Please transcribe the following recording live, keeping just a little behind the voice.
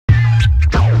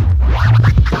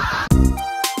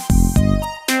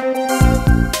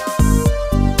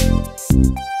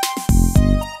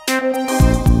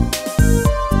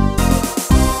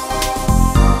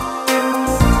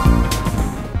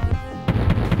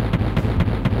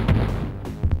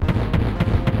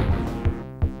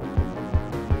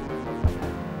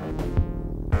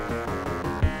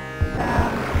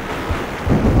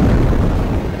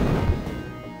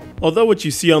Although what you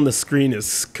see on the screen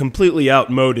is completely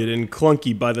outmoded and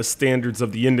clunky by the standards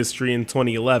of the industry in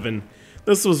 2011,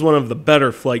 this was one of the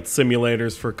better flight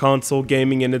simulators for console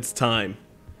gaming in its time.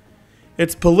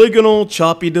 Its polygonal,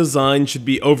 choppy design should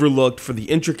be overlooked for the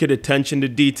intricate attention to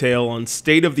detail on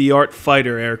state-of-the-art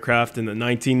fighter aircraft in the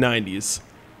 1990s.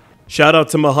 Shout out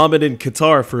to Mohammed in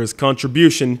Qatar for his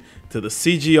contribution to the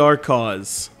CGR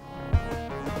cause.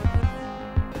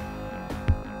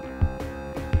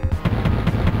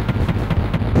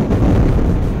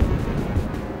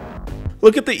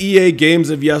 Look at the EA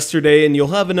games of yesterday and you'll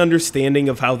have an understanding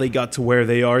of how they got to where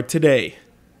they are today.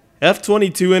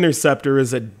 F-22 Interceptor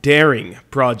is a daring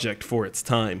project for its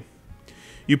time.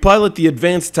 You pilot the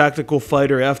advanced tactical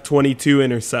fighter F-22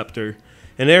 Interceptor,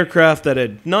 an aircraft that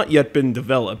had not yet been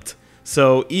developed,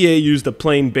 so EA used a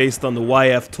plane based on the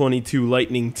YF-22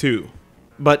 Lightning II.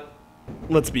 But,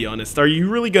 let's be honest, are you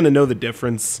really going to know the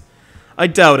difference? I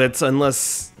doubt it,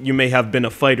 unless you may have been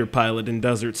a fighter pilot in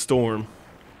Desert Storm.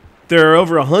 There are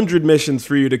over 100 missions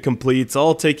for you to complete,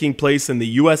 all taking place in the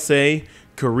USA,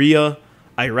 Korea,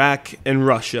 Iraq, and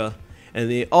Russia, and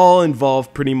they all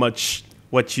involve pretty much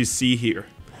what you see here: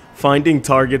 finding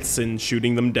targets and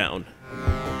shooting them down.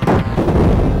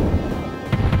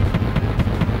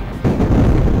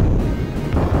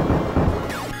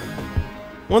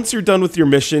 Once you're done with your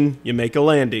mission, you make a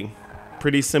landing.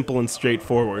 Pretty simple and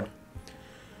straightforward.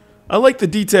 I like the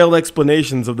detailed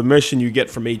explanations of the mission you get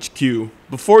from HQ.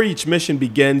 Before each mission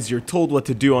begins, you're told what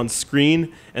to do on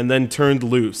screen and then turned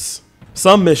loose.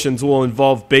 Some missions will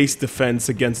involve base defense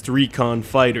against recon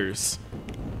fighters.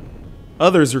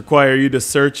 Others require you to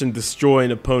search and destroy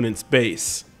an opponent's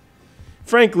base.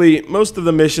 Frankly, most of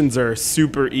the missions are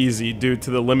super easy due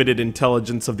to the limited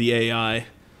intelligence of the AI.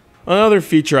 Another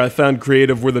feature I found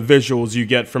creative were the visuals you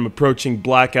get from approaching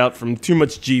blackout from too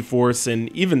much G-force and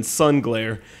even sun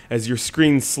glare as your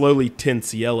screen slowly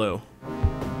tints yellow.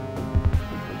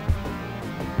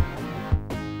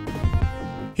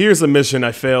 Here's a mission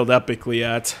I failed epically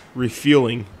at: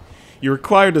 refueling. You're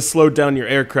required to slow down your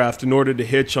aircraft in order to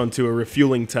hitch onto a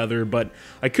refueling tether, but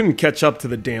I couldn't catch up to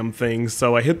the damn thing,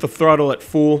 so I hit the throttle at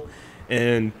full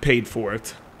and paid for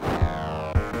it.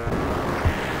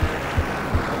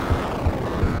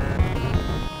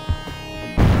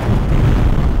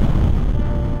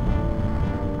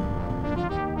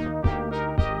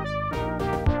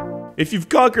 If you've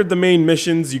conquered the main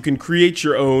missions, you can create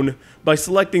your own by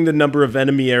selecting the number of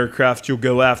enemy aircraft you'll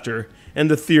go after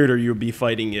and the theater you'll be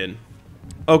fighting in.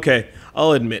 Okay,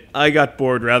 I'll admit, I got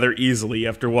bored rather easily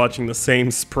after watching the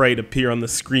same sprite appear on the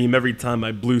screen every time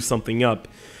I blew something up,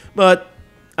 but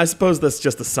I suppose that's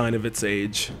just a sign of its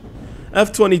age.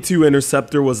 F-22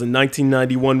 Interceptor was a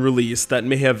 1991 release that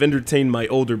may have entertained my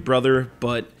older brother,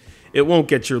 but it won't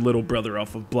get your little brother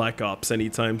off of Black Ops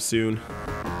anytime soon.